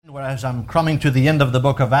As I'm coming to the end of the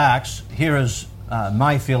book of Acts, here is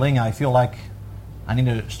my feeling. I feel like I need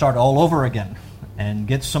to start all over again and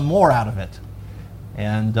get some more out of it.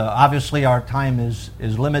 And obviously our time is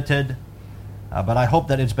limited, but I hope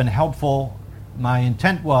that it's been helpful. My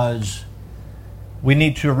intent was we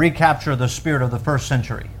need to recapture the spirit of the first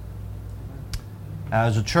century.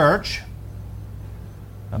 As a church,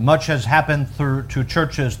 much has happened to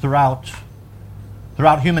churches throughout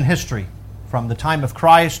human history, from the time of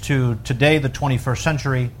Christ to today, the 21st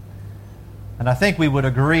century. And I think we would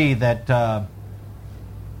agree that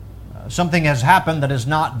something has happened that has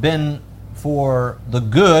not been for the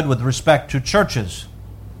good with respect to churches.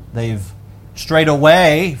 They've strayed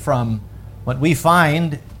away from what we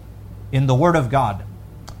find in the Word of God.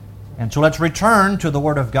 And so let's return to the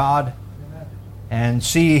Word of God and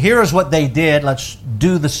see, here's what they did, let's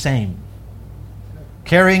do the same.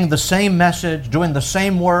 Carrying the same message, doing the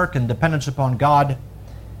same work in dependence upon God.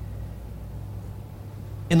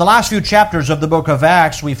 In the last few chapters of the book of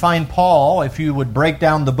Acts, we find Paul. If you would break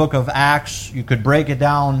down the book of Acts, you could break it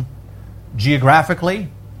down geographically.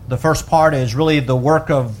 The first part is really the work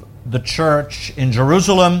of the church in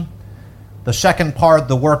Jerusalem. The second part,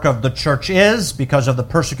 the work of the church is, because of the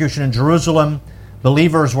persecution in Jerusalem,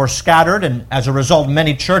 believers were scattered, and as a result,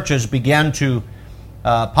 many churches began to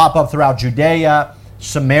pop up throughout Judea,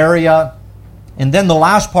 Samaria, and then the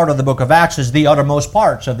last part of the book of Acts is the uttermost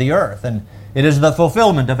parts of the earth, and it is the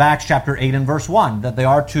fulfillment of Acts chapter 8 and verse 1, that they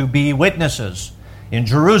are to be witnesses in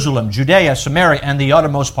Jerusalem, Judea, Samaria, and the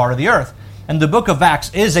uttermost part of the earth. And the book of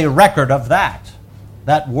Acts is a record of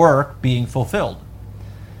that work being fulfilled.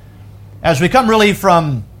 As we come really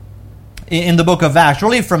from, in the book of Acts,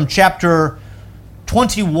 really from chapter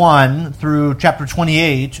 21 through chapter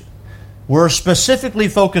 28, we're specifically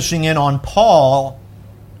focusing in on Paul,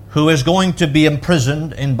 who is going to be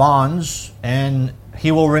imprisoned in bonds, and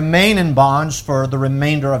he will remain in bonds for the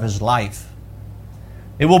remainder of his life.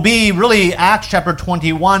 It will be really Acts chapter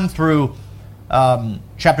 21 through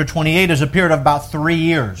chapter 28 is a period of about 3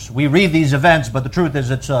 years. We read these events, but the truth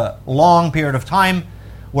is it's a long period of time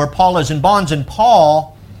where Paul is in bonds, and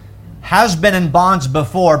Paul has been in bonds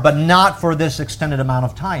before, but not for this extended amount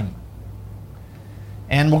of time.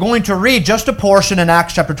 And we're going to read just a portion in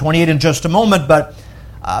Acts chapter 28 in just a moment, but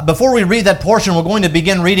before we read that portion, we're going to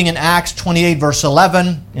begin reading in Acts 28 verse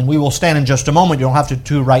 11, and we will stand in just a moment. You don't have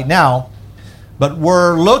to right now. But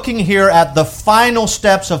we're looking here at the final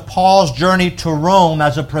steps of Paul's journey to Rome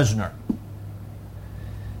as a prisoner.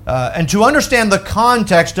 And to understand the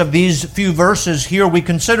context of these few verses here, we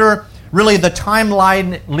consider really the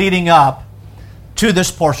timeline leading up to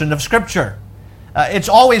this portion of Scripture. It's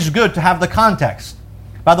always good to have the context.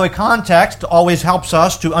 By the way, context always helps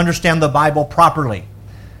us to understand the Bible properly.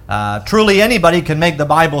 Truly anybody can make the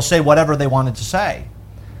Bible say whatever they want it to say.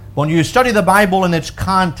 When you study the Bible in its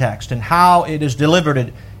context and how it is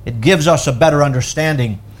delivered, it gives us a better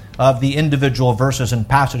understanding of the individual verses and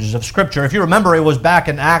passages of Scripture. If you remember, it was back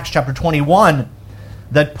in Acts chapter 21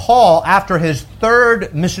 that Paul, after his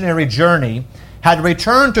third missionary journey, had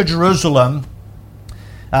returned to Jerusalem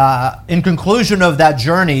in conclusion of that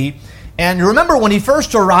journey. And you remember when he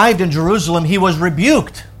first arrived in Jerusalem, he was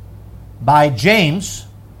rebuked by James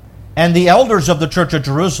and the elders of the church of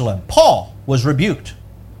Jerusalem. Paul was rebuked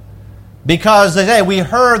because they say, we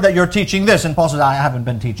heard that you're teaching this. And Paul says, I haven't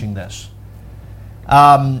been teaching this.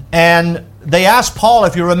 And they asked Paul,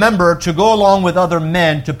 if you remember, to go along with other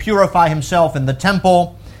men to purify himself in the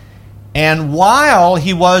temple. And while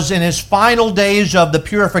he was in his final days of the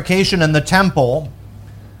purification in the temple,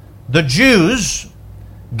 the Jews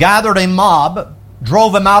gathered a mob,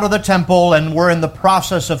 drove him out of the temple, and were in the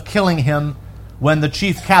process of killing him when the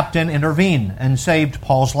chief captain intervened and saved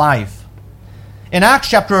Paul's life. In Acts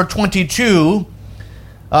chapter 22,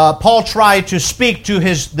 Paul tried to speak to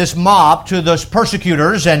this mob, to those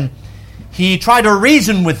persecutors, and he tried to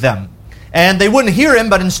reason with them. And they wouldn't hear him,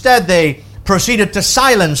 but instead they proceeded to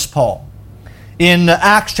silence Paul. In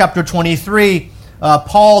Acts chapter 23,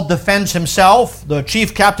 Paul defends himself. The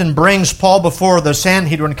chief captain brings Paul before the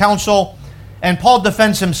Sanhedrin council, and Paul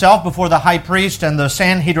defends himself before the high priest and the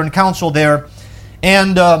Sanhedrin council there.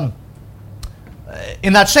 And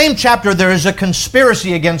in that same chapter, there is a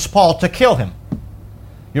conspiracy against Paul to kill him.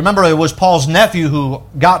 You remember it was Paul's nephew who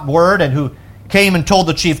got word and who came and told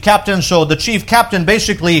the chief captain. So the chief captain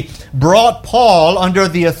basically brought Paul under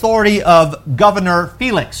the authority of Governor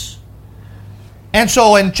Felix. And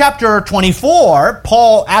so in chapter 24,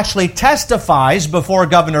 Paul actually testifies before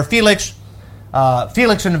Governor Felix.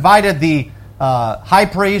 Felix invited the high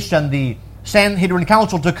priest and the Sanhedrin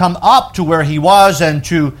council to come up to where he was and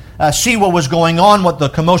to see what was going on, what the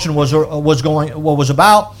commotion was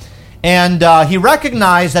about. And he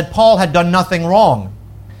recognized that Paul had done nothing wrong.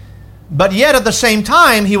 But yet at the same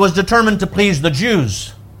time, he was determined to please the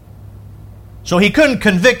Jews. So he couldn't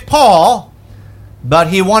convict Paul, but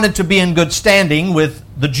he wanted to be in good standing with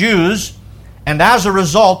the Jews. And as a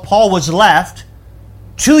result, Paul was left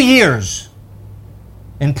 2 years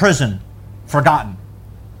in prison, forgotten.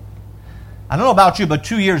 I don't know about you, but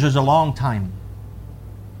 2 years is a long time.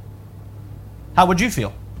 How would you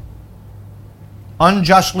feel?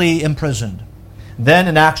 Unjustly imprisoned. Then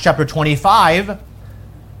in Acts chapter 25,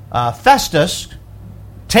 Festus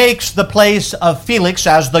takes the place of Felix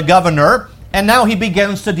as the governor, and now he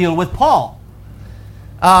begins to deal with Paul.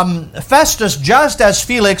 Festus, just as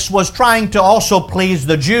Felix, was trying to also please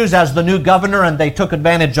the Jews as the new governor, and they took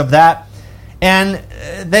advantage of that. And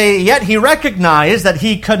yet he recognized that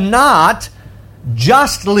he could not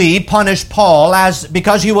justly punish Paul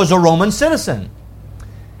because he was a Roman citizen.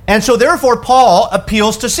 And so therefore Paul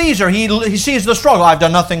appeals to Caesar. He sees the struggle. I've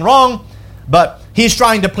done nothing wrong, but he's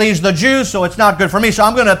trying to please the Jews, so it's not good for me, so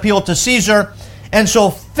I'm going to appeal to Caesar. And so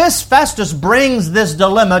Festus brings this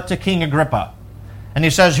dilemma to King Agrippa. And he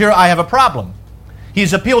says, here I have a problem.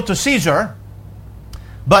 He's appealed to Caesar,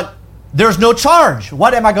 but there's no charge.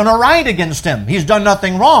 What am I going to write against him? He's done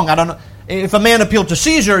nothing wrong. I don't know. If a man appealed to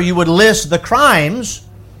Caesar, you would list the crimes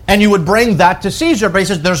and you would bring that to Caesar. But he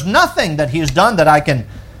says, there's nothing that he has done that I can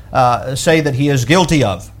say that he is guilty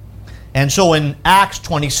of. And so in Acts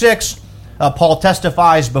 26, Paul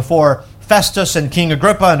testifies before Festus and King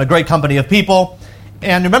Agrippa and a great company of people.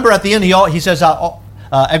 And remember at the end, he says,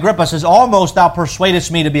 Agrippa says, almost thou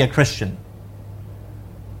persuadest me to be a Christian.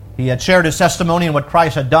 He had shared his testimony and what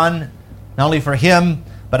Christ had done, not only for him,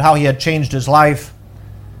 but how he had changed his life.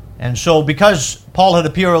 And so because Paul had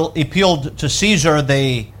appealed to Caesar,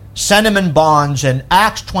 they sent him in bonds. And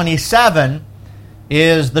Acts 27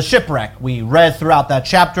 is the shipwreck. We read throughout that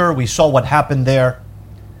chapter. We saw what happened there.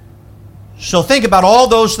 So think about all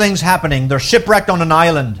those things happening. They're shipwrecked on an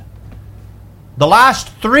island. The last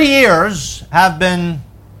 3 years have been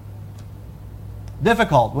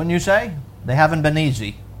difficult, wouldn't you say? They haven't been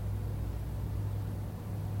easy.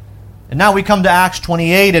 And now we come to Acts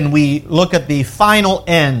 28 and we look at the final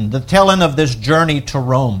end, the tail end of this journey to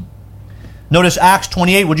Rome. Notice Acts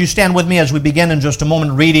 28. Would you stand with me as we begin in just a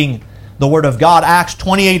moment reading the Word of God? Acts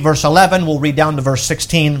 28 verse 11. We'll read down to verse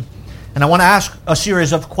 16. And I want to ask a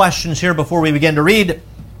series of questions here before we begin to read.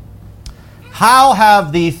 How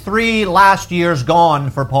have the 3 last years gone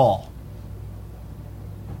for Paul?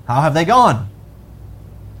 How have they gone?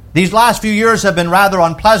 These last few years have been rather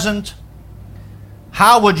unpleasant.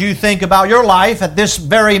 How would you think about your life at this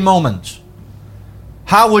very moment?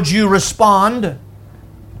 How would you respond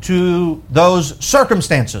to those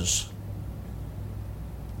circumstances?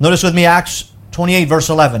 Notice with me Acts 28 verse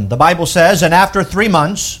 11. The Bible says, and after 3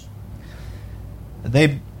 months,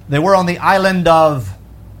 they were on the island of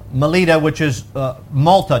Melita, which is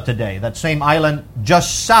Malta today. That same island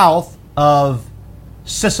just south of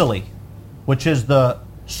Sicily, which is the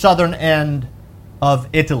southern end of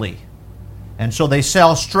Italy. And so they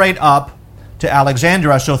sail straight up to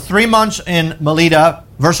Alexandria. So 3 months in Melita,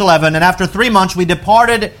 verse 11. And after 3 months we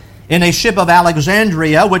departed in a ship of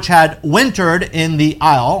Alexandria, which had wintered in the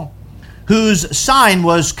isle, whose sign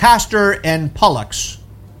was Castor and Pollux.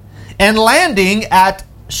 And landing at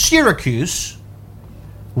Syracuse,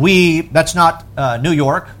 that's not New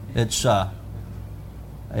York, it's a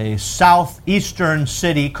southeastern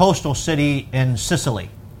city, coastal city in Sicily.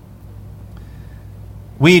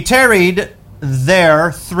 We tarried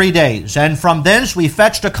there 3 days, and from thence we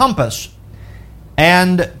fetched a compass,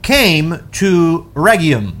 and came to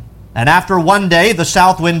Rhegium. And after 1 day the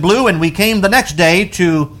south wind blew, and we came the next day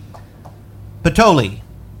to Puteoli,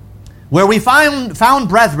 where we found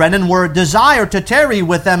brethren, and were desired to tarry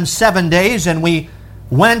with them 7 days, and we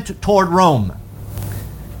went toward Rome.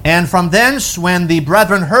 And from thence, when the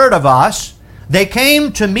brethren heard of us, they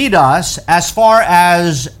came to meet us as far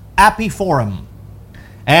as Apiphorum,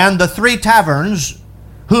 and the 3 taverns,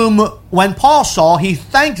 whom when Paul saw, he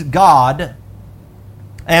thanked God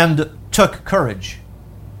and took courage.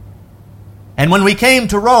 And when we came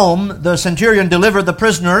to Rome, the centurion delivered the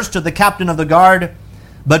prisoners to the captain of the guard,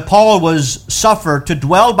 but Paul was suffered to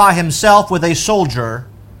dwell by himself with a soldier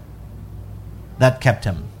that kept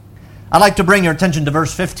him. I'd like to bring your attention to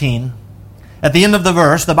verse 15. At the end of the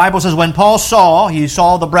verse, the Bible says, when Paul saw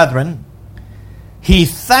the brethren, he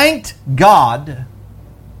thanked God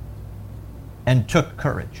and took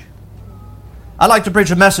courage. I'd like to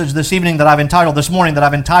preach a message this morning that I've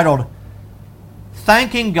entitled,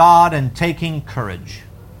 Thanking God and Taking Courage.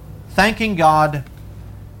 Thanking God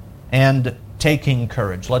and taking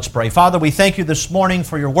courage. Let's pray. Father, we thank you this morning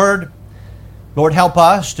for your word. Lord, help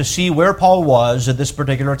us to see where Paul was at this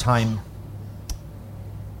particular time.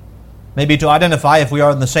 Maybe to identify if we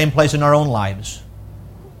are in the same place in our own lives.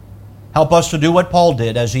 Help us to do what Paul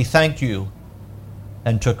did as he thanked you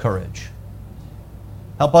and took courage.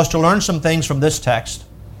 Help us to learn some things from this text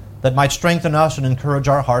that might strengthen us and encourage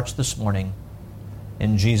our hearts this morning.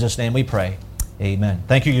 In Jesus' name we pray. Amen.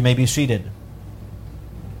 Thank you. You may be seated.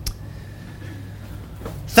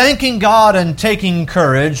 Thanking God and taking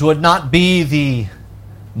courage would not be the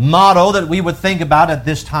motto that we would think about at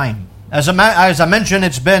this time. As I mentioned,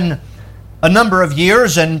 it's been a number of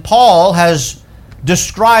years, and Paul has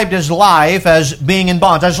described his life as being in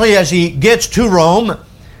bonds. Actually, as he gets to Rome,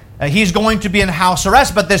 he's going to be in house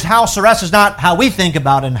arrest, but this house arrest is not how we think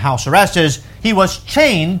about in house arrest. Is he was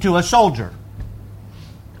chained to a soldier.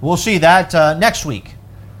 We'll see that next week.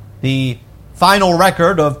 The final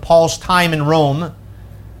record of Paul's time in Rome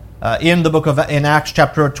in Acts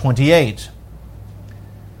chapter 28.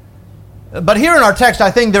 But here in our text,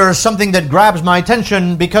 I think there is something that grabs my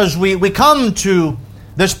attention because we come to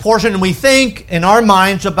this portion and we think in our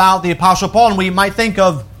minds about the Apostle Paul, and we might think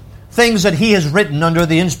of things that he has written under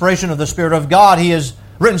the inspiration of the Spirit of God. He has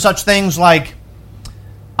written such things like,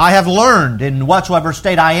 I have learned in whatsoever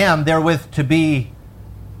state I am therewith to be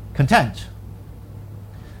content.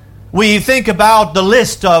 We think about the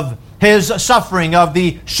list of his suffering, of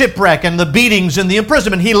the shipwreck and the beatings and the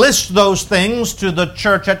imprisonment. He lists those things to the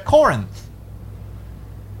church at Corinth.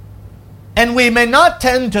 And we may not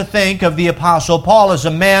tend to think of the Apostle Paul as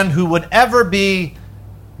a man who would ever be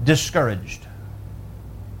discouraged,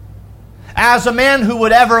 as a man who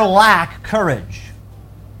would ever lack courage.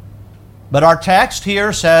 But our text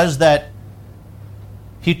here says that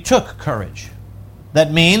he took courage.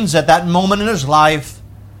 That means at that moment in his life,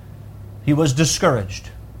 he was discouraged.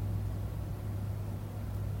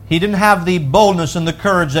 He didn't have the boldness and the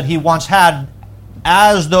courage that he once had,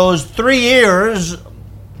 as those 3 years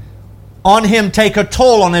on him take a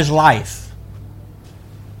toll on his life.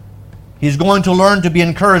 He's going to learn to be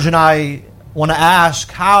encouraged, and I want to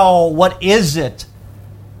ask, what is it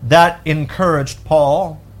that encouraged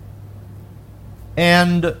Paul?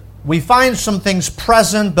 And we find some things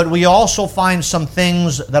present, but we also find some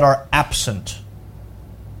things that are absent.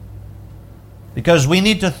 Because we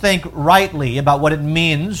need to think rightly about what it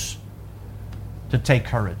means to take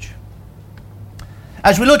courage.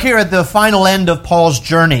 As we look here at the final end of Paul's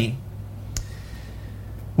journey,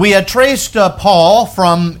 we had traced Paul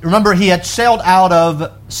from, remember, he had sailed out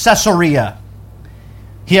of Caesarea.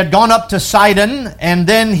 He had gone up to Sidon, and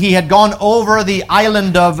then he had gone over the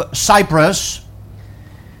island of Cyprus.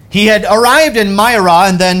 He had arrived in Myra,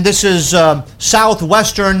 and then this is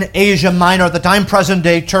southwestern Asia Minor at the time,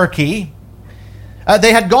 present-day Turkey.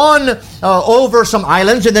 They had gone over some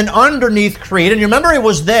islands and then underneath Crete. And you remember it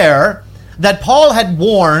was there that Paul had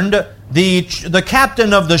warned the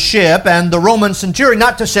captain of the ship and the Roman centurion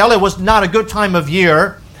not to sail. It was not a good time of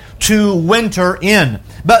year to winter in.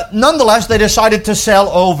 But nonetheless, they decided to sail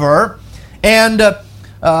over. And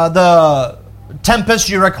the tempest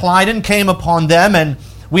Euroclydon came upon them. And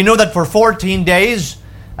we know that for 14 days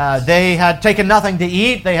they had taken nothing to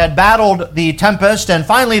eat. They had battled the tempest. And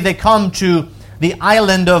finally they come to the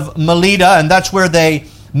island of Melita, and that's where they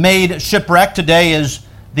made shipwreck. Today is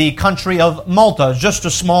the country of Malta. It's just a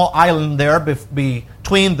small island there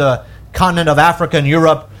between the continent of Africa and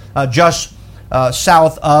Europe, just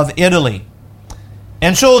south of Italy.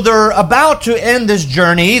 And so they're about to end this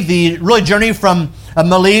journey. The really journey from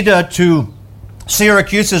Melita to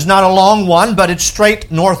Syracuse is not a long one, but it's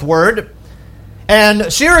straight northward.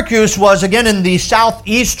 And Syracuse was again in the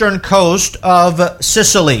southeastern coast of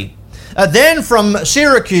Sicily. Then from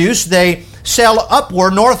Syracuse, they sail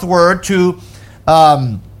upward, northward to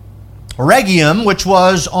Rhegium, which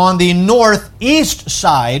was on the northeast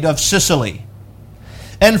side of Sicily.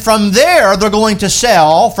 And from there, they're going to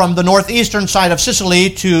sail from the northeastern side of Sicily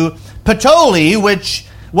to Puteoli, which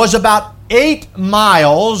was about 8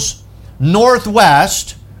 miles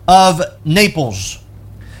northwest of Naples.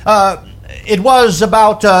 It was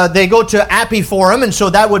about, they go to Apiforum, and so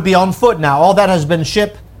that would be on foot now. All that has been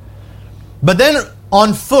shipped. But then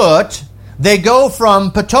on foot, they go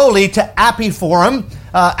from Puteoli to Apiforum.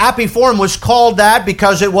 Apiforum was called that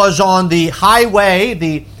because it was on the highway,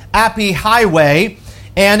 the Appii Highway,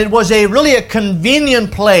 and it was really a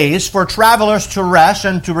convenient place for travelers to rest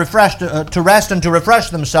and to refresh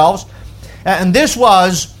themselves. And this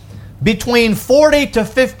was between 40 to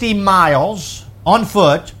 50 miles on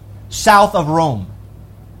foot south of Rome.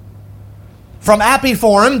 From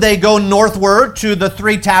Apiforum, they go northward to the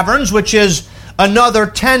Three Taverns, which is another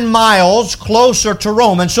 10 miles closer to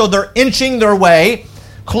Rome. And so they're inching their way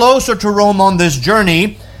closer to Rome on this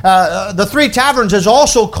journey. The Three Taverns is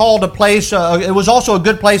also called a place, it was also a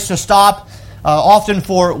good place to stop, often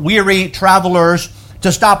for weary travelers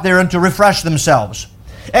to stop there and to refresh themselves.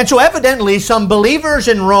 And so evidently some believers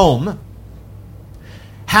in Rome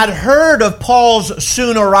had heard of Paul's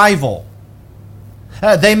soon arrival.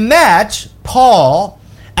 They met Paul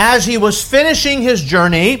as he was finishing his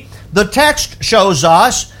journey. The text shows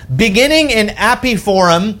us, beginning in Appii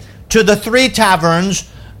Forum to the Three Taverns,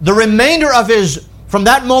 from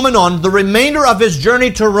that moment on, the remainder of his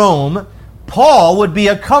journey to Rome, Paul would be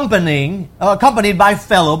accompanied by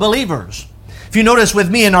fellow believers. If you notice with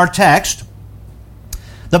me in our text,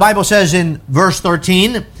 the Bible says in verse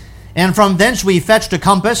 13, "And from thence we fetched a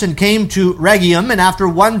compass and came to Rhegium, and after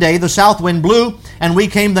one day the south wind blew, and we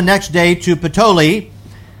came the next day to Puteoli."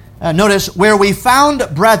 Notice, "where we found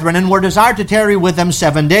brethren and were desired to tarry with them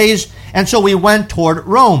 7 days, and so we went toward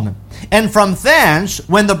Rome. And from thence,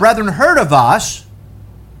 when the brethren heard of us,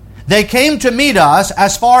 they came to meet us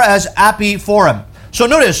as far as Appii Forum." So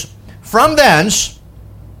notice, from thence,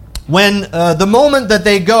 when the moment that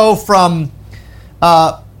they go from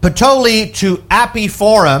Puteoli to Appii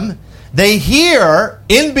Forum, they hear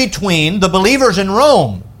in between, the believers in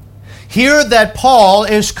Rome hear that Paul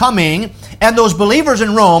is coming, and those believers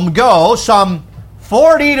in Rome go some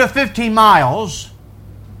 40 to 50 miles.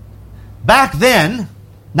 Back then,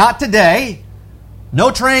 not today,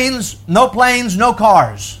 no trains, no planes, no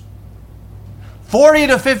cars. 40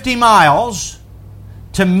 to 50 miles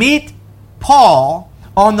to meet Paul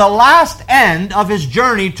on the last end of his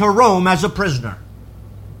journey to Rome as a prisoner.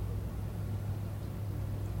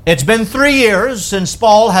 It's been 3 years since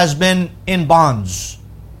Paul has been in bonds.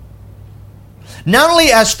 Not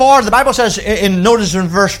only as far, the Bible says, notice in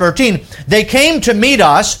verse 13, they came to meet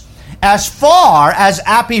us as far as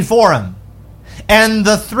Appii Forum and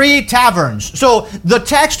the Three Taverns. So the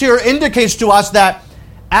text here indicates to us that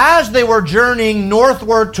as they were journeying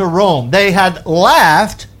northward to Rome, they had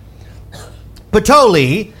left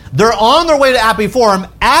Puteoli. They're on their way to Appii Forum.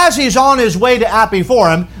 As he's on his way to Appii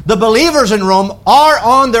Forum, the believers in Rome are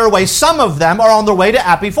on their way. Some of them are on their way to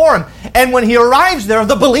Appii Forum. And when he arrives there,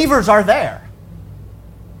 the believers are there.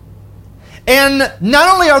 And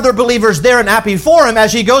not only are there believers there in Appii Forum,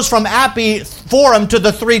 as he goes from Appii Forum to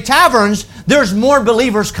the Three Taverns, there's more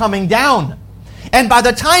believers coming down. And by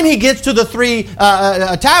the time he gets to the Three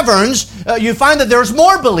Taverns, you find that there's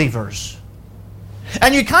more believers.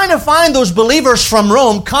 And you kind of find those believers from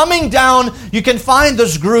Rome coming down. You can find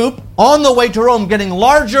this group on the way to Rome getting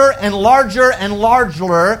larger and larger and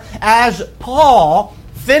larger as Paul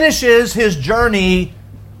finishes his journey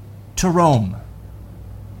to Rome.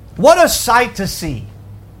 What a sight to see.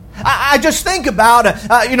 I just think about,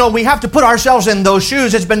 we have to put ourselves in those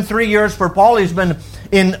shoes. It's been 3 years for Paul. He's been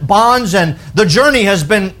in bonds, and the journey has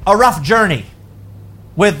been a rough journey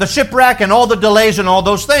with the shipwreck and all the delays and all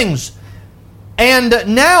those things. And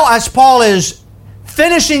now as Paul is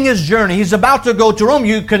finishing his journey, he's about to go to Rome.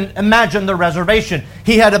 You can imagine the reservation.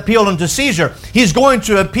 He had appealed unto Caesar. He's going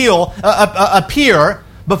to appear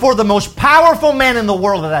before the most powerful man in the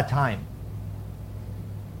world at that time.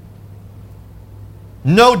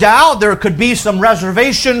 No doubt there could be some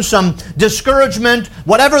reservation, some discouragement,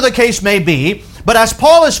 whatever the case may be. But as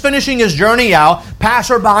Paul is finishing his journey out,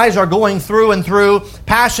 passerbys are going through and through,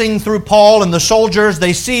 passing through Paul and the soldiers.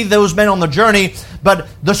 They see those men on the journey, but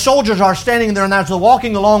the soldiers are standing there, and as they're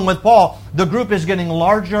walking along with Paul, the group is getting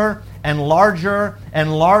larger and larger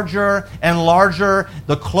and larger and larger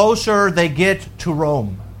the closer they get to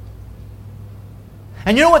Rome.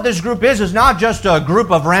 And you know what this group is? It's not just a group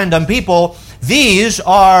of random people. These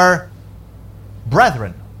are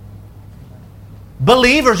brethren,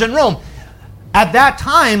 believers in Rome. At that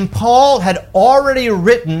time, Paul had already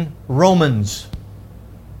written Romans.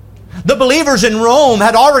 The believers in Rome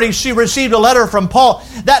had already received a letter from Paul.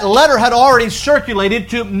 That letter had already circulated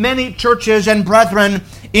to many churches and brethren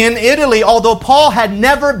in Italy, although Paul had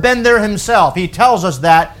never been there himself. He tells us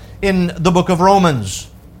that in the book of Romans.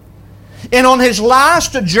 And on his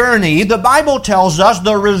last journey, the Bible tells us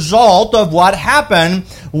the result of what happened.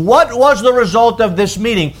 What was the result of this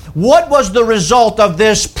meeting? What was the result of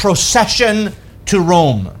this procession to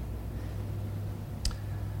Rome?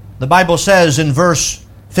 The Bible says in verse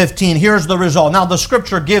 15, here's the result. Now the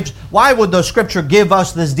Scripture gives, why would the Scripture give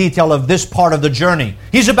us this detail of this part of the journey?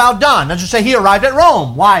 He's about done. Let's just say he arrived at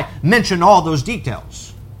Rome. Why mention all those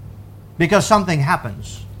details? Because something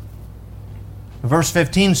happens. Verse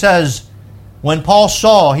 15 says, when Paul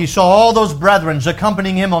he saw all those brethren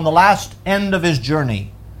accompanying him on the last end of his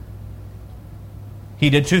journey.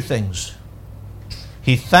 He did two things.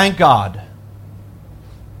 he thanked God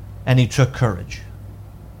and he took courage.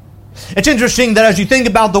 It's interesting that as you think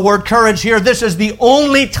about the word courage here, this is the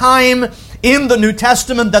only time in the New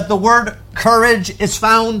Testament that the word courage is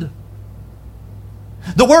found.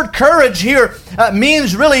 The word courage here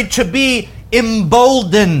means really to be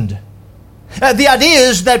emboldened. The idea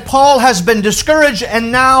is that Paul has been discouraged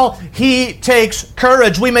and now he takes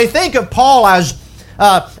courage. We may think of Paul as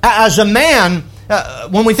a man.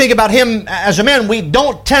 When we think about him as a man, we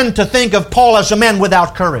don't tend to think of Paul as a man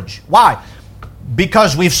without courage. Why?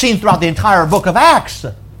 Because we've seen throughout the entire book of Acts,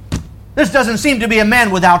 this doesn't seem to be a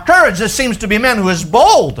man without courage. This seems to be a man who is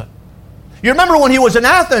bold. You remember when he was in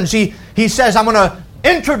Athens, he says, I'm going to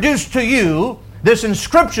introduce to you this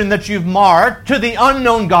inscription that you've marked to the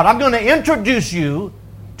unknown God. I'm going to introduce you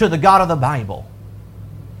to the God of the Bible.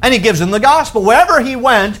 And he gives them the gospel. Wherever he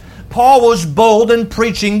went, Paul was bold in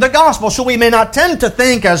preaching the gospel. So we may not tend to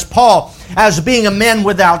think as Paul as being a man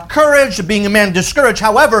without courage, being a man discouraged.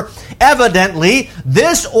 However, evidently,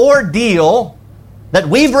 this ordeal that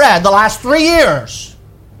we've read the last 3 years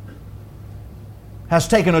has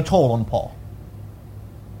taken a toll on Paul.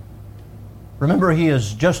 Remember, he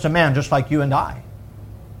is just a man just like you and I.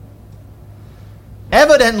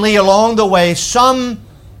 Evidently, along the way, some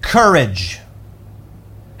courage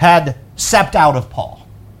had seeped out of Paul.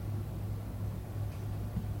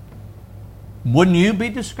 Wouldn't you be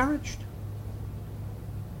discouraged?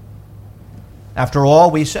 After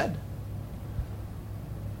all we said.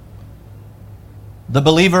 The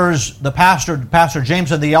believers, the Pastor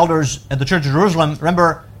James and the elders at the Church of Jerusalem,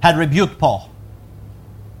 remember, had rebuked Paul.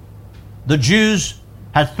 The Jews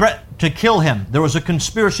had threatened to kill him. There was a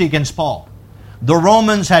conspiracy against Paul. The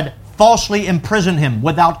Romans had falsely imprisoned him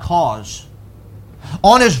without cause.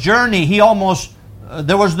 On his journey,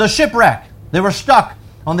 there was the shipwreck. They were stuck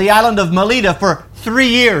on the island of Melita for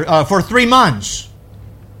 3 months.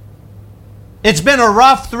 It's been a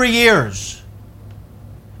rough 3 years.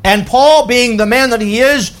 And Paul, being the man that he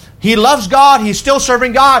is, he loves God, he's still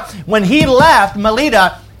serving God. When he left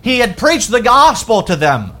Melita, he had preached the gospel to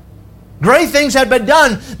them. Great things had been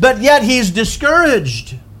done, but yet he's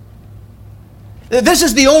discouraged. This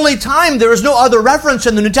is the only time there is no other reference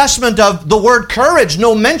in the New Testament of the word courage,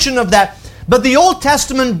 no mention of that. But the Old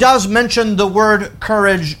Testament does mention the word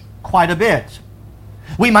courage quite a bit.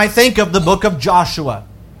 We might think of the book of Joshua.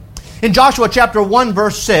 In Joshua chapter 1,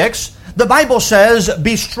 verse 6, the Bible says,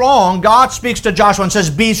 be strong. God speaks to Joshua and says,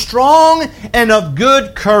 be strong and of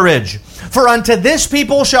good courage. For unto this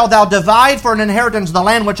people shalt thou divide for an inheritance the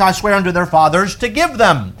land which I swear unto their fathers to give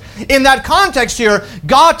them. In that context here,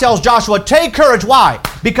 God tells Joshua, take courage. Why?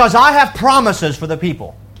 Because I have promises for the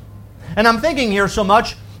people. And I'm thinking here so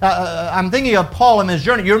much, I'm thinking of Paul and his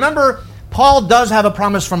journey. You remember, Paul does have a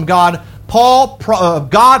promise from God.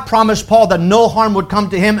 God promised Paul that no harm would come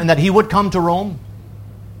to him and that he would come to Rome.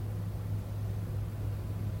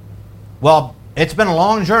 Well, it's been a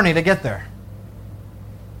long journey to get there.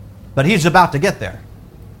 But he's about to get there.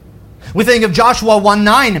 We think of Joshua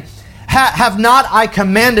 1:9. Have not I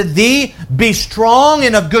commanded thee, be strong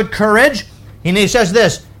and of good courage? And he says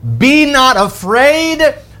this, be not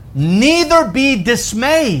afraid, neither be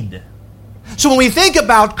dismayed. So when we think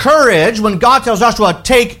about courage, when God tells Joshua,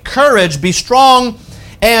 take courage, be strong,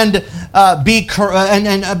 and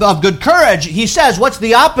of good courage, he says, what's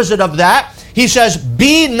the opposite of that? He says,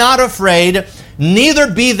 be not afraid,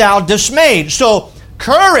 neither be thou dismayed. So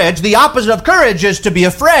courage, the opposite of courage, is to be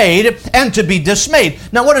afraid and to be dismayed.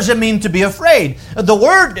 Now, what does it mean to be afraid? The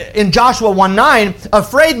word in Joshua 1:9,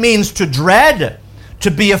 afraid means to dread,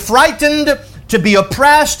 to be frightened, to be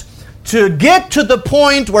oppressed, to get to the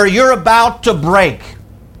point where you're about to break.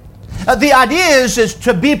 The idea is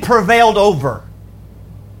to be prevailed over.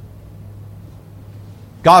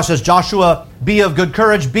 God says, Joshua, be of good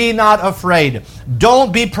courage, be not afraid.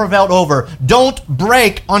 Don't be prevailed over. Don't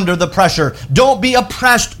break under the pressure. Don't be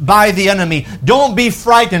oppressed by the enemy. Don't be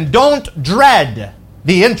frightened. Don't dread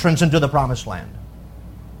the entrance into the promised land.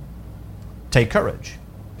 Take courage.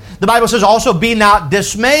 The Bible says also, be not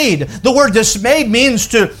dismayed. The word dismayed means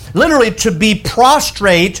to literally to be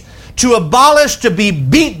prostrate, to abolish, to be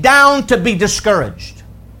beat down, to be discouraged.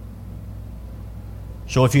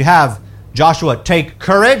 So if you have Joshua, take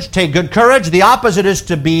courage, take good courage. The opposite is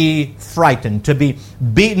to be frightened, to be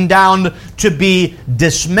beaten down, to be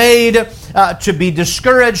dismayed, to be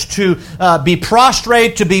discouraged, to be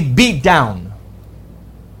prostrate, to be beat down.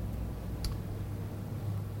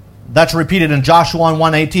 That's repeated in Joshua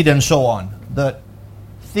 1:18 and so on. The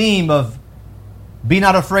theme of be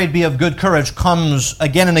not afraid, be of good courage comes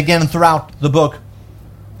again and again throughout the book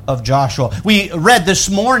of Joshua. We read this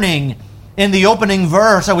morning In the opening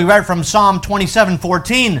verse that we read from Psalm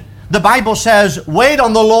 27:14, the Bible says, "Wait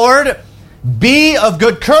on the Lord, be of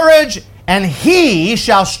good courage, and He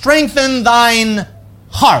shall strengthen thine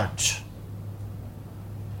heart."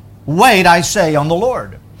 Wait, I say, on the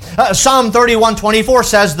Lord. Psalm 31:24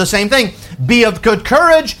 says the same thing. "Be of good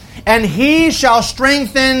courage, and He shall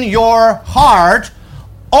strengthen your heart,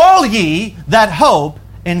 all ye that hope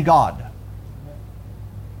in God."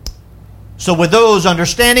 So with those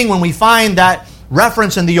understanding, when we find that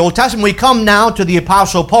reference in the Old Testament, we come now to the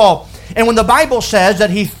Apostle Paul. And when the Bible says that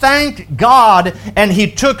he thanked God and he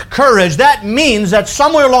took courage, that means that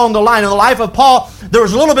somewhere along the line in the life of Paul, there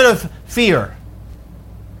was a little bit of fear.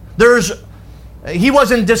 He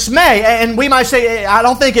was in dismay, and we might say, I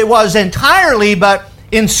don't think it was entirely, but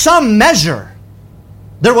in some measure,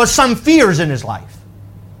 there was some fears in his life.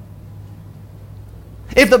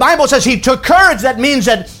 If the Bible says he took courage, that means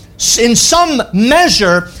that in some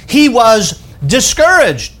measure, he was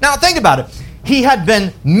discouraged. Now, think about it. He had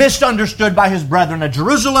been misunderstood by his brethren at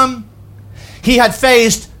Jerusalem. He had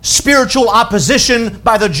faced spiritual opposition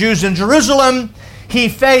by the Jews in Jerusalem. He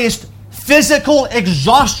faced physical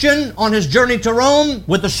exhaustion on his journey to Rome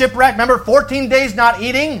with the shipwreck. Remember, 14 days not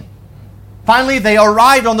eating. Finally, they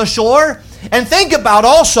arrived on the shore. And think about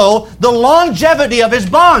also the longevity of his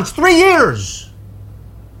bonds, 3 years.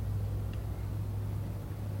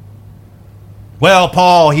 Well,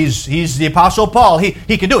 Paul, he's the Apostle Paul.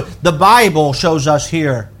 He can do it. The Bible shows us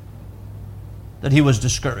here that he was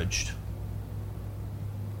discouraged.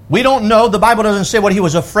 We don't know. The Bible doesn't say what he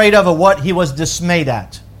was afraid of or what he was dismayed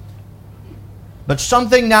at. But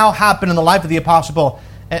something now happened in the life of the Apostle Paul.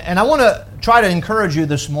 And I want to try to encourage you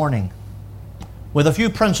this morning with a few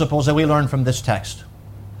principles that we learn from this text.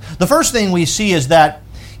 The first thing we see is that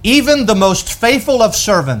even the most faithful of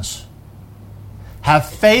servants have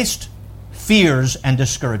faced fears and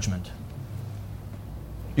discouragement.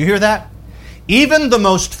 Do you hear that? Even the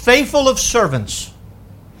most faithful of servants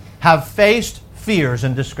have faced fears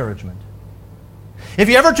and discouragement. If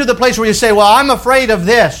you're ever to the place where you say, well, I'm afraid of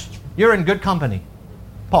this, you're in good company.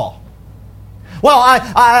 Paul. Well,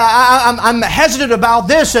 I'm hesitant about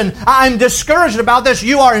this and I'm discouraged about this.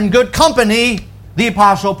 You are in good company, the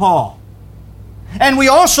Apostle Paul. And we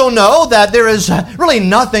also know that there is really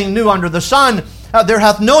nothing new under the sun. There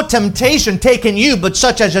hath no temptation taken you, but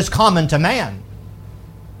such as is common to man.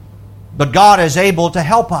 But God is able to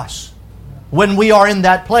help us when we are in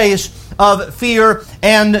that place of fear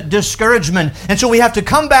and discouragement. And so we have to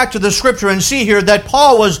come back to the Scripture and see here that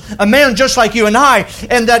Paul was a man just like you and I,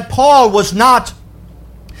 and that Paul was not,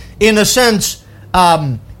 in a sense,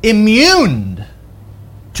 immune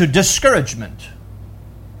to discouragement.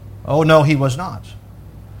 Oh, no, he was not.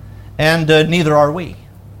 And neither are we.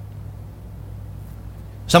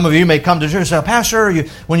 Some of you may come to church and say, Pastor,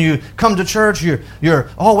 when you come to church, you're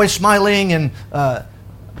always smiling, and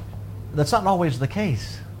that's not always the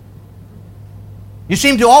case. You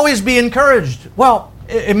seem to always be encouraged. Well,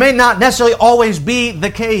 it may not necessarily always be the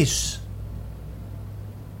case.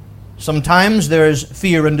 Sometimes there is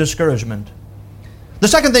fear and discouragement. The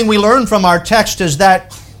second thing we learn from our text is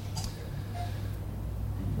that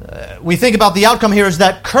we think about the outcome here is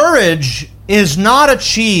that courage is not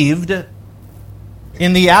achieved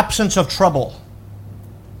in the absence of trouble.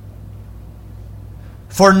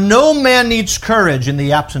 For no man needs courage in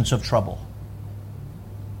the absence of trouble.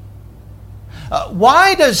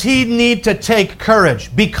 Why does he need to take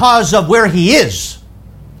courage? Because of where he is.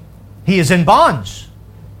 He is in bonds.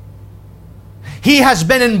 He has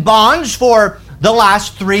been in bonds for the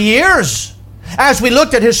last 3 years. As we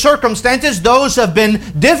looked at his circumstances, those have been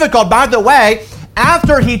difficult. By the way,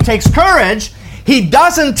 after he takes courage, he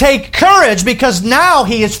doesn't take courage because now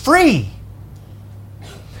he is free.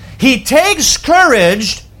 He takes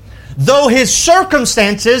courage though his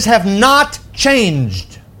circumstances have not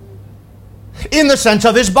changed. In the sense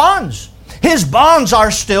of his bonds. His bonds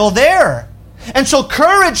are still there. And so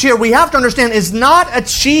courage here, we have to understand, is not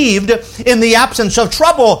achieved in the absence of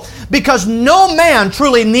trouble, because no man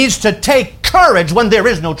truly needs to take courage when there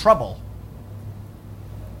is no trouble.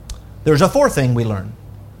 There's a fourth thing we learn.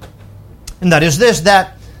 And that is this,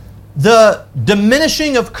 that the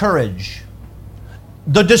diminishing of courage,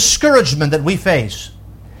 the discouragement that we face,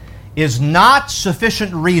 is not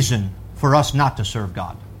sufficient reason for us not to serve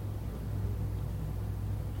God.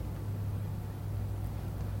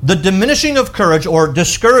 The diminishing of courage or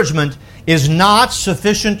discouragement is not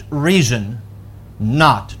sufficient reason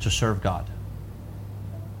not to serve God.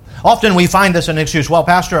 Often we find this an excuse. Well,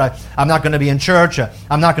 Pastor, I'm not going to be in church.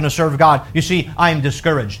 I'm not going to serve God. You see, I'm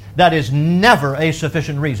discouraged. That is never a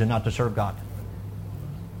sufficient reason not to serve God.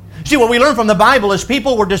 See, what we learn from the Bible is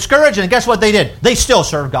people were discouraged, and guess what they did? They still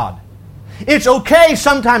served God. It's okay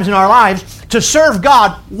sometimes in our lives to serve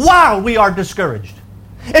God while we are discouraged.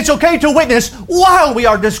 It's okay to witness while we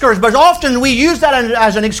are discouraged, but often we use that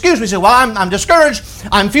as an excuse. We say, well, I'm discouraged,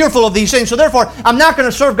 I'm fearful of these things, so therefore I'm not going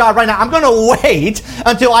to serve God right now. I'm going to wait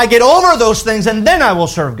until I get over those things and then I will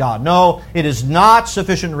serve God. No, it is not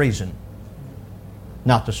sufficient reason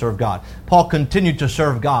not to serve God. Paul continued to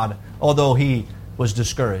serve God, although he was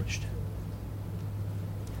discouraged.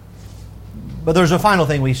 But there's a final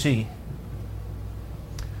thing we see.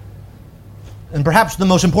 And perhaps the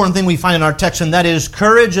most important thing we find in our text, and that is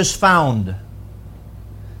courage is found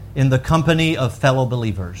in the company of fellow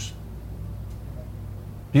believers.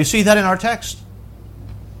 Do you see that in our text?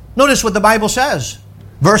 Notice what the Bible says.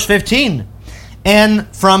 Verse 15. And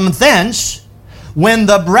from thence, when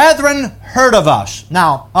the brethren heard of us.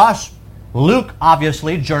 Now, us, Luke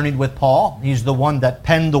obviously journeyed with Paul. He's the one that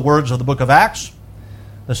penned the words of the book of Acts.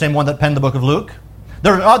 The same one that penned the book of Luke.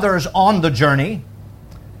 There are others on the journey.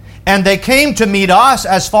 And they came to meet us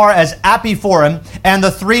as far as Apiphorum and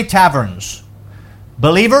the 3 taverns.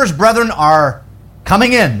 Believers, brethren, are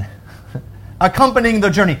coming in, accompanying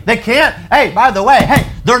the journey. They can't, by the way,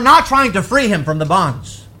 they're not trying to free him from the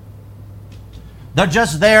bonds. They're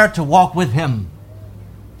just there to walk with him.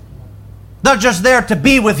 They're just there to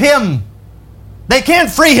be with him. They can't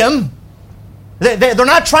free him. They're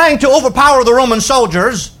not trying to overpower the Roman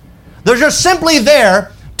soldiers. They're just simply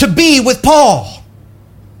there to be with Paul.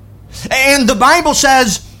 And the Bible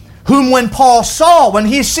says, whom when Paul saw, when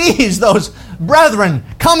he sees those brethren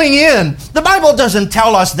coming in, the Bible doesn't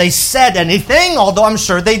tell us they said anything, although I'm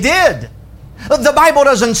sure they did. The Bible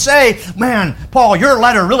doesn't say, man, Paul, your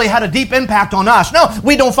letter really had a deep impact on us. No,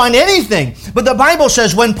 we don't find anything. But the Bible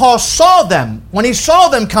says when Paul saw them, when he saw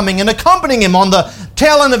them coming and accompanying him on the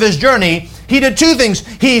tail end of his journey, he did 2 things.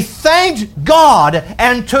 He thanked God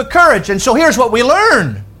and took courage. And so here's what we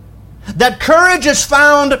learn. That courage is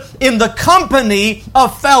found in the company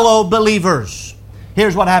of fellow believers.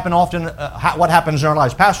 Here's what happens often. What happens in our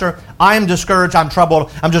lives. Pastor, I am discouraged. I'm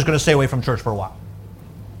troubled. I'm just going to stay away from church for a while.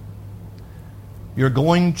 You're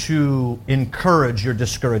going to encourage your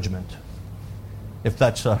discouragement, if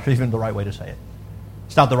that's even the right way to say it.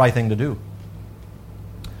 It's not the right thing to do.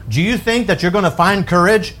 Do you think that you're going to find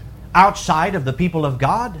courage outside of the people of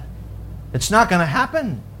God? It's not going to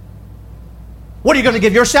happen. What are you going to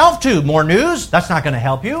give yourself to? More news? That's not going to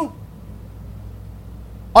help you.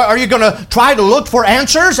 Are you going to try to look for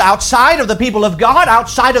answers outside of the people of God,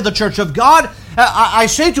 outside of the church of God? I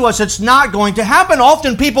say to us, it's not going to happen.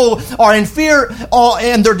 Often people are in fear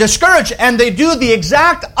and they're discouraged, and they do the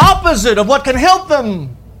exact opposite of what can help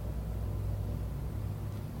them.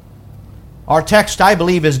 Our text, I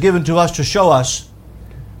believe, is given to us to show us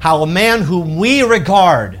how a man whom we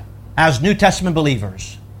regard as New Testament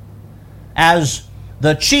believers, as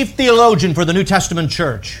the chief theologian for the New Testament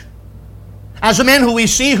church, as a man who we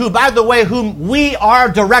see, who, by the way, whom we are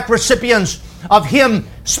direct recipients of him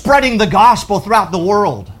spreading the gospel throughout the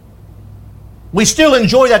world. We still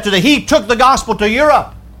enjoy that today. He took the gospel to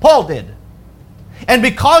Europe. Paul did. And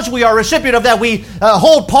because we are a recipient of that, we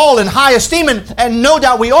hold Paul in high esteem, and no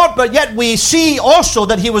doubt we ought, but yet we see also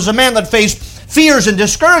that he was a man that faced fears and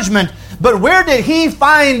discouragement. But where did he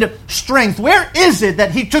find strength? Where is it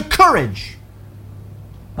that he took courage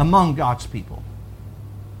among God's people?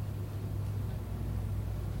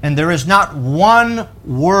 And there is not one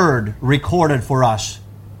word recorded for us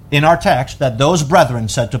in our text that those brethren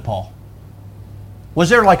said to Paul. Was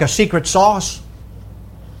there like a secret sauce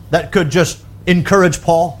that could just encourage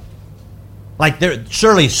Paul? Like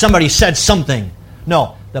surely somebody said something.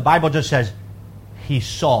 No, the Bible just says he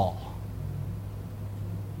saw.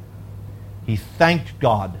 He thanked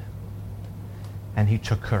God and he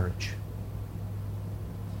took courage.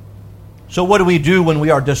 So what do we do when we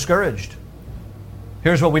are discouraged?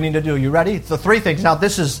 Here's what we need to do. You ready? The 3 things. Now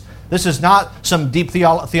this is not some deep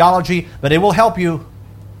theology, but it will help you.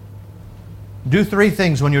 Do 3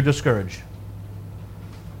 things when you're discouraged.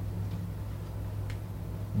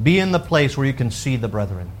 Be in the place where you can see the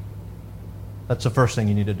brethren. That's the first thing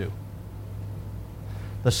you need to do.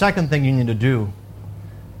 The second thing you need to do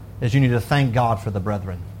is you need to thank God for the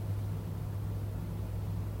brethren.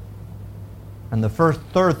 And the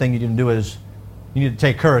third thing you need to do is you need to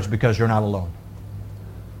take courage because you're not alone.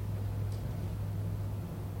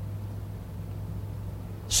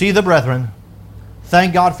 See the brethren,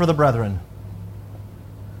 thank God for the brethren,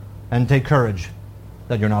 and take courage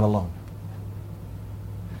that you're not alone.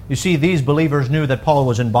 You see, these believers knew that Paul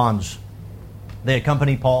was in bonds. They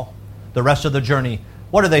accompanied Paul the rest of the journey.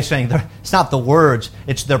 What are they saying? It's not the words,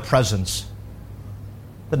 it's their presence.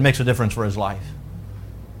 that makes a difference for his life.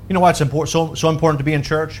 You know why it's so important to be in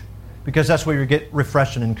church? Because that's where you get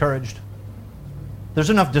refreshed and encouraged. There's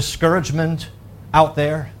enough discouragement out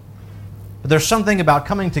there. But there's something about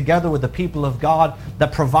coming together with the people of God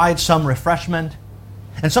that provides some refreshment.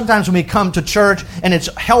 And sometimes when we come to church, and it's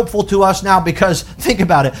helpful to us now because, think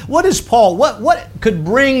about it, what is Paul? What could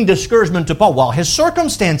bring discouragement to Paul? Well, his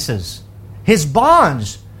circumstances, his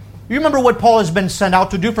bonds. You remember what Paul has been sent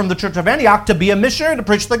out to do from the church of Antioch? To be a missionary, to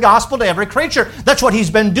preach the gospel to every creature. That's what he's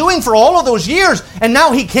been doing for all of those years. And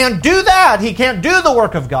now he can't do that. He can't do the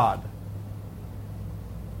work of God.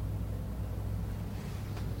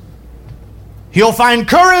 He'll find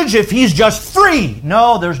courage if he's just free.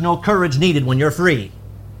 No, there's no courage needed when you're free.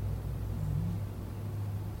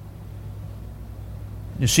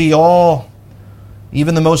 You see,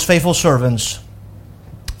 even the most faithful servants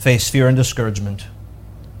face fear and discouragement.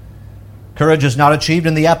 Courage is not achieved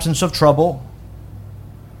in the absence of trouble,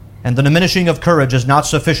 and the diminishing of courage is not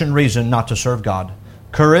sufficient reason not to serve God.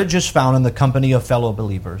 Courage is found in the company of fellow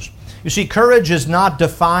believers. You see, courage is not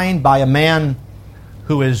defined by a man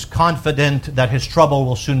who is confident that his trouble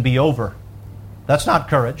will soon be over. That's not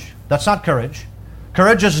courage. That's not courage.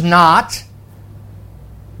 Courage is not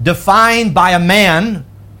defined by a man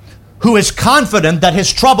who is confident that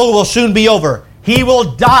his trouble will soon be over. He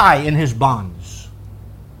will die in his bonds.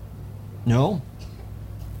 No.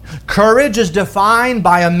 Courage is defined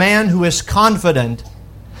by a man who is confident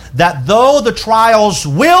that though the trials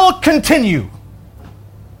will continue,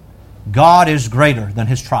 God is greater than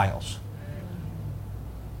his trials.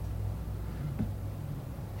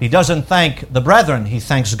 He doesn't thank the brethren, he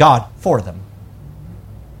thanks God for them.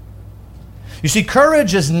 You see,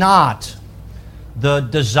 courage is not a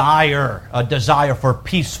desire for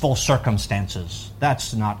peaceful circumstances.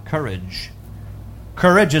 That's not courage.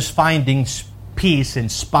 Courage is finding peace in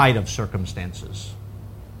spite of circumstances.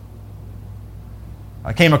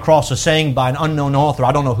 I came across a saying by an unknown author.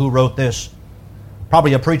 I don't know who wrote this.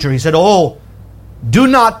 Probably a preacher. He said, do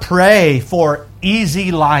not pray for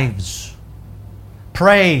easy lives.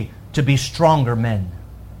 Pray to be stronger men.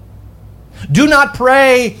 Do not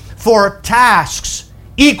pray for tasks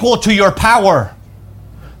equal to your power.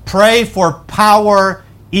 Pray for power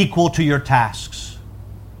equal to your tasks.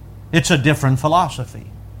 It's a different philosophy.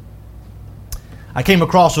 I came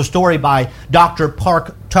across a story by Dr.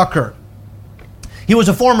 Park Tucker. He was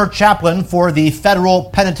a former chaplain for the federal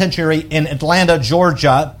penitentiary in Atlanta,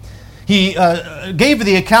 Georgia. He gave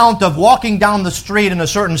the account of walking down the street in a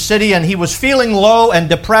certain city, and he was feeling low and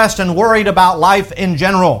depressed and worried about life in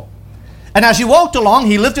general. And as he walked along,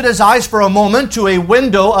 he lifted his eyes for a moment to a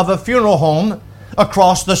window of a funeral home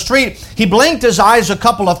across the street. He blinked his eyes a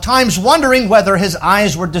couple of times, wondering whether his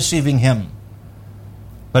eyes were deceiving him.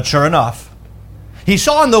 But sure enough, he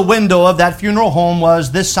saw in the window of that funeral home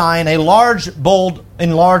was this sign, in large bold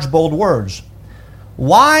words.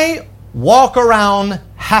 Why walk around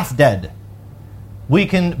half dead? We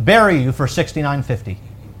can bury you for $69.50.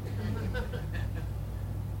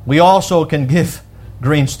 We also can give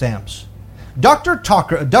green stamps. Dr.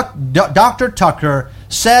 Tucker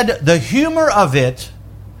said the humor of it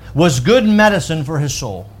was good medicine for his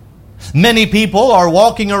soul. Many people are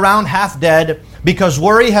walking around half dead because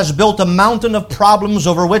worry has built a mountain of problems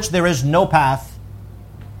over which there is no path,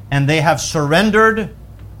 and they have surrendered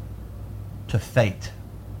to fate.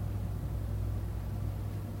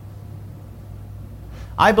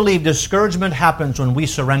 I believe discouragement happens when we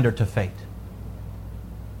surrender to fate.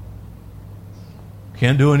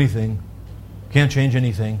 Can't do anything. Can't change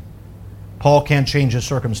anything. Paul can't change his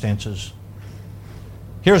circumstances.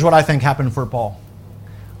 Here's what I think happened for Paul.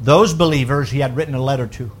 Those believers he had written a letter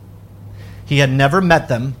to, he had never met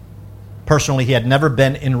them personally. He had never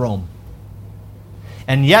been in Rome.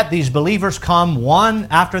 And yet these believers come one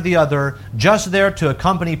after the other, just there to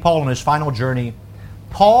accompany Paul on his final journey.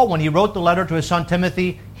 Paul, when he wrote the letter to his son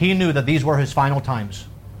Timothy, he knew that these were his final times.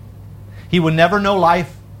 He would never know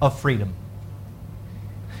life of freedom.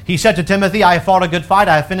 He said to Timothy, I have fought a good fight,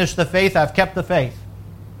 I have finished the faith, I have kept the faith.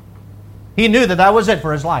 He knew that that was it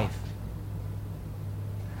for his life.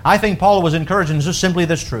 I think Paul was encouraging just simply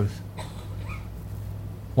this truth.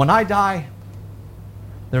 When I die,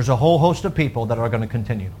 there's a whole host of people that are going to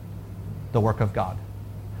continue the work of God.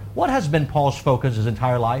 What has been Paul's focus his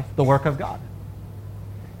entire life? The work of God.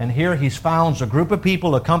 And here he's found a group of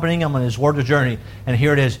people accompanying him on his word journey. And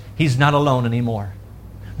here it is, he's not alone anymore.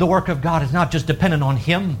 The work of God is not just dependent on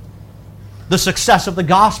him. The success of the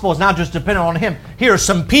gospel is not just dependent on him. Here are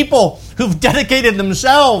some people who've dedicated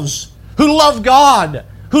themselves, who love God,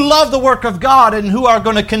 who love the work of God, and who are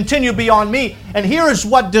going to continue beyond me. And here is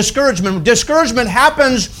what discouragement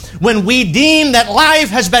happens when we deem that life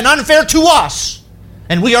has been unfair to us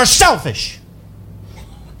and we are selfish.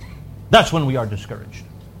 That's when we are discouraged.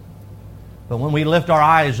 But when we lift our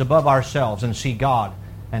eyes above ourselves and see God,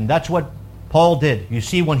 and that's what Paul did. You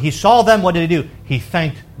see, when he saw them, what did he do? He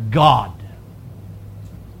thanked God.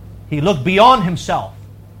 He looked beyond himself.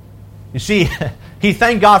 You see, he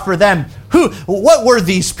thanked God for them. What were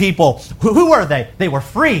these people? Who were they? They were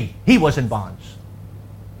free. He was in bonds.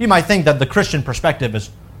 You might think that the Christian perspective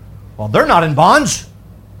is, well, they're not in bonds.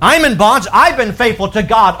 I'm in bonds. I've been faithful to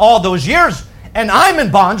God all those years, and I'm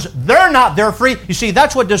in bonds. They're not. They're free. You see,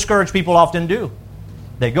 that's what discouraged people often do.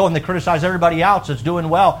 They go and they criticize everybody else that's doing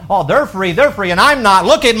well. Oh, they're free, and I'm not.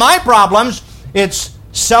 Look at my problems. It's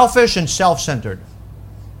selfish and self-centered.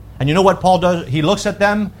 And you know what Paul does? He looks at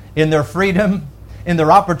them in their freedom, in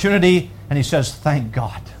their opportunity, and he says, thank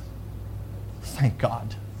God. Thank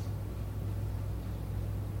God.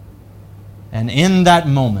 And in that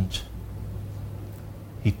moment,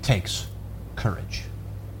 he takes courage.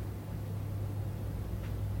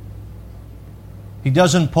 He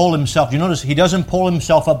doesn't pull himself. You notice he doesn't pull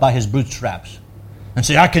himself up by his bootstraps and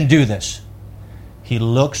say, I can do this. He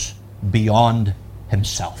looks beyond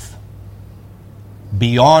himself,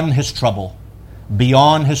 beyond his trouble,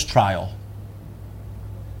 beyond his trial.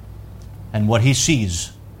 And what he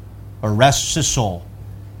sees arrests his soul,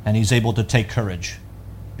 and he's able to take courage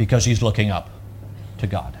because he's looking up to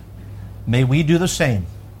God. May we do the same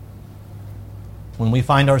when we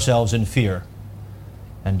find ourselves in fear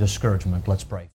and discouragement. Let's pray.